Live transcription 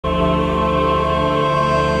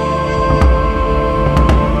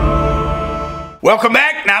Welcome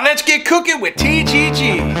back. Now let's get cooking with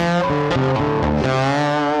TGG.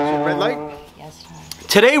 Red light? Yes.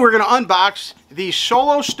 Today we're going to unbox the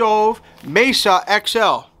Solo Stove Mesa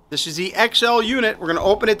XL. This is the XL unit. We're going to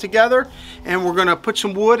open it together and we're going to put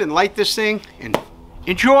some wood and light this thing and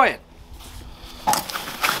enjoy it.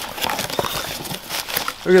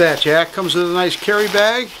 Look at that, Jack. Comes with a nice carry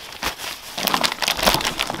bag.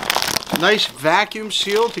 Nice vacuum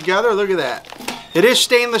sealed together. Look at that. It is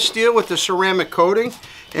stainless steel with the ceramic coating,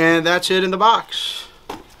 and that's it in the box.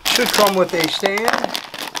 Should come with a stand. Let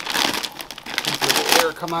the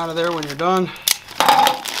air come out of there when you're done.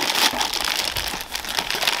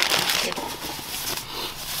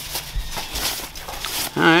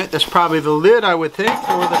 Alright, that's probably the lid, I would think,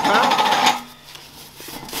 over the top.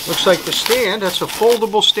 Looks like the stand. That's a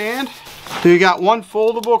foldable stand. So you got one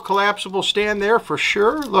foldable, collapsible stand there for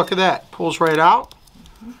sure. Look at that. Pulls right out.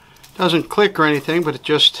 Doesn't click or anything, but it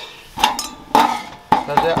just does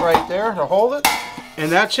that right there to hold it. And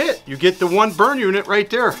that's it. You get the one burn unit right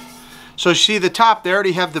there. So you see the top there,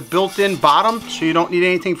 you have the built-in bottom, so you don't need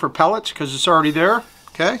anything for pellets because it's already there.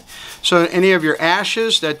 Okay? So any of your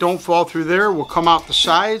ashes that don't fall through there will come out the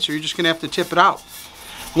sides, or you're just going to have to tip it out.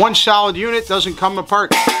 One solid unit, doesn't come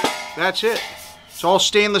apart. That's it. It's all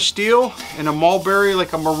stainless steel and a mulberry,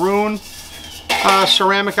 like a maroon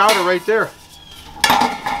ceramic outer right there.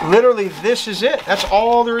 Literally, this is it. That's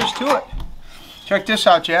all there is to it. Check this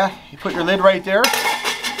out, Jack. You put your lid right there.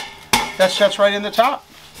 That sets right in the top.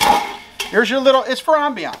 Here's your little, it's for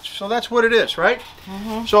ambiance, so that's what it is, right?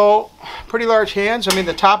 Mm-hmm. So, pretty large hands. I mean,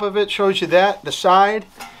 the top of it shows you that, the side.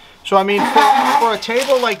 So, I mean, for a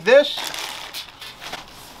table like this,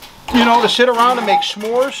 you know, to sit around and make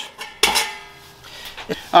s'mores.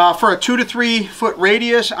 For a 2 to 3 foot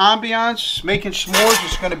radius ambiance, making s'mores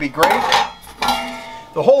is going to be great.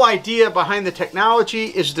 The whole idea behind the technology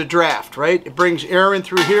is the draft, right? It brings air in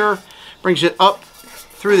through here, brings it up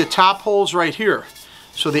through the top holes right here.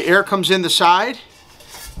 So the air comes in the side,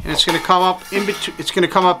 and it's going to come up in between. It's going to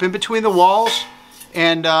come up in between the walls,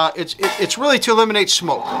 and it's really to eliminate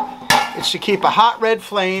smoke. It's to keep a hot red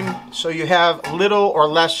flame, so you have little or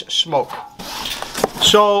less smoke.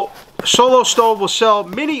 So Solo Stove will sell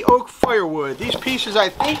mini oak firewood. These pieces I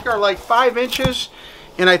think are like 5 inches.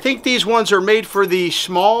 And I think these ones are made for the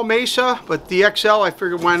small Mesa, but the XL, I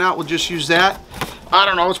figured why not, we'll just use that. I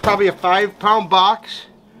don't know, it's probably a 5-pound box.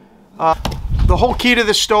 The whole key to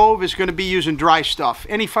the stove is going to be using dry stuff.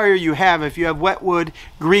 Any fire you have, if you have wet wood,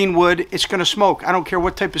 green wood, it's going to smoke. I don't care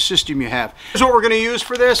what type of system you have. Here's what we're going to use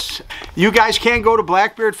for this. You guys can go to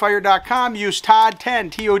blackbeardfire.com, use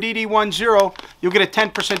TODD10, TODD10. You'll get a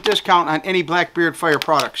 10% discount on any Blackbeard Fire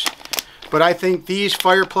products. But I think these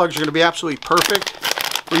fire plugs are going to be absolutely perfect.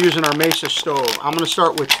 We're using our Mesa stove. I'm going to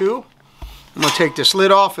start with 2. I'm going to take this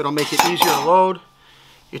lid off. It'll make it easier to load.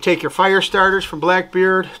 You take your fire starters from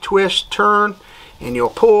Blackbeard, twist, turn, and you'll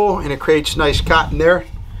pull, and it creates nice cotton there.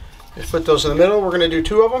 Just put those in the middle. We're going to do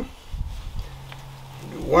 2 of them.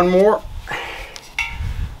 Do one more.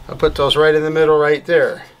 I'll put those right in the middle right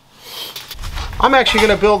there. I'm actually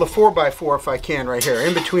going to build a 4x4 if I can right here,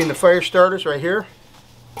 in between the fire starters right here.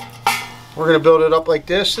 We're going to build it up like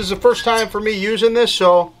this. This is the first time for me using this,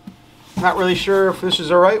 so I'm not really sure if this is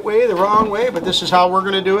the right way, the wrong way, but this is how we're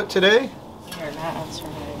going to do it today. You're not on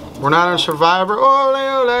Survivor. We're not on Survivor. Ole,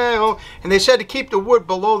 ole, ole. And they said to keep the wood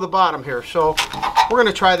below the bottom here, so we're going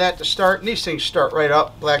to try that to start. And these things start right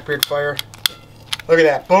up. Blackbeard Fire. Look at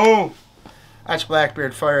that. Boom. That's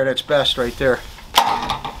Blackbeard Fire at its best right there.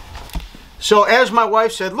 So as my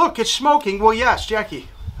wife said, look, it's smoking. Well, yes, Jackie,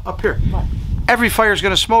 up here. What? Every fire is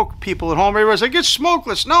going to smoke. People at home, everybody's like, it's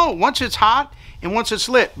smokeless. No, once it's hot and once it's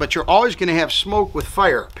lit, but you're always going to have smoke with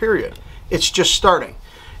fire, period. It's just starting.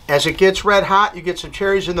 As it gets red hot, you get some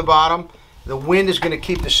cherries in the bottom. The wind is going to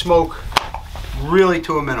keep the smoke really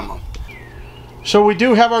to a minimum. So we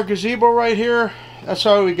do have our gazebo right here. That's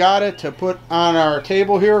how we got it to put on our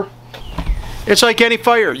table here. It's like any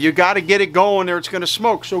fire. You got to get it going or it's going to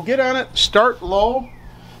smoke. So get on it, start low.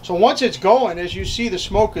 So once it's going, as you see, the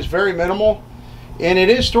smoke is very minimal. And it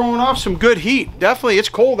is throwing off some good heat. Definitely, it's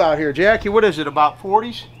cold out here. Jackie, what is it, about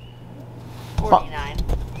 40s? 49.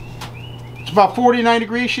 It's about 49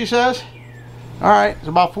 degrees, she says. All right, it's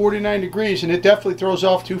about 49 degrees, and it definitely throws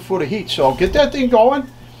off 2 foot of heat. So get that thing going.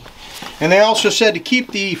 And they also said to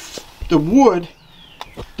keep the wood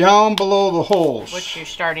down below the holes. Which you're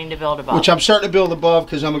starting to build above. Which I'm starting to build above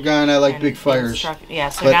because I'm a guy and I like big fires. Yeah,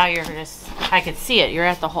 so now you're just, I could see it. You're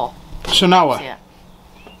at the hole. So now what? Yeah.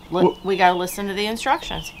 We got to listen to the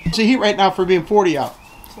instructions. It's the heat right now for being 40 out.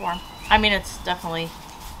 It's warm. I mean, it's definitely,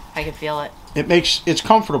 I can feel it. It's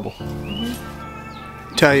comfortable.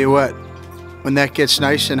 Mm-hmm. Tell you what, when that gets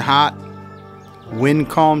nice and hot, wind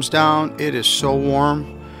calms down, it is so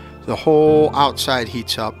warm. The whole outside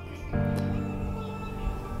heats up.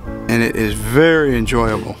 And it is very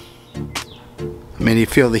enjoyable. I mean, you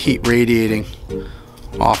feel the heat radiating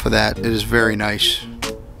off of that. It is very nice.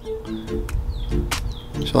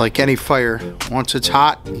 So like any fire, once it's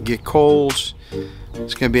hot, you get coals,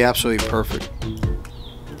 it's going to be absolutely perfect.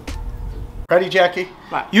 Ready, Jackie?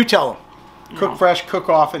 What? You tell them. Cook fresh, cook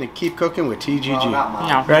often, and keep cooking with TGG.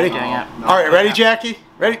 No, Ready? I'm doing it. All right, ready, Jackie?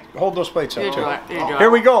 Ready? Hold those plates up, You too. do it. You do Here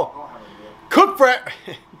it. we go. Cook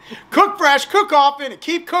fresh, cook often, and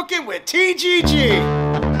keep cooking with TGG.